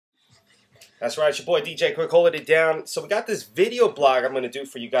That's right, it's your boy DJ Crook holding it down. So we got this video blog I'm going to do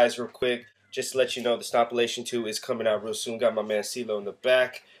for you guys real quick. Just to let you know, the Stompilation 2 is coming out real soon. Got my man CeeLo in the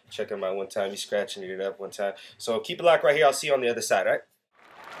back. Check him out one time. He's scratching it up one time. So keep it locked right here. I'll see you on the other side, all right?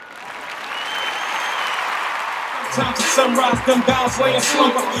 Time to sunrise, them guys lay in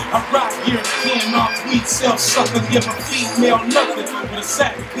slumber. I rock here again, off weed, self-sucker. Give a female nothing with a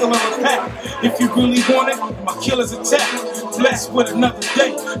sack, pill and a pack. If you really want it, my killer's attack. Blessed with another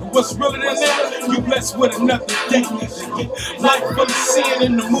day. And what's realer than that? You blessed with another day. Life full of sin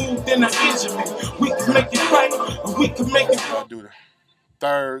in the mood, then I injure me. We can make it right, and we can make it. I do the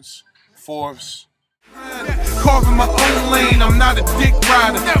thirds, fourths. Carving my own lane, I'm not a dick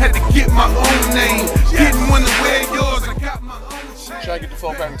rider. Had to get my own name. Didn't want to wear yours, I got my own chain. Try to get the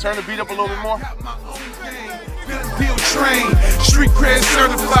flow back and turn the beat up a little bit more. Bill train, street cred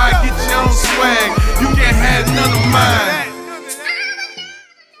certified, get your own swag. You can't have none of mine.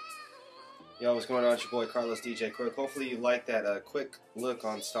 Yo, what's going on? It's your boy Carlos DJ Crook. Hopefully you like that quick look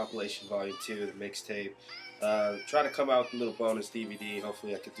on Stompilation Volume 2, the mixtape. Try to come out with a little bonus DVD.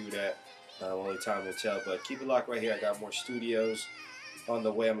 Hopefully I could do that. Only time will tell, but keep it locked right here. I got more studios on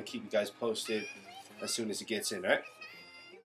the way. I'm going to keep you guys posted as soon as it gets in, all right?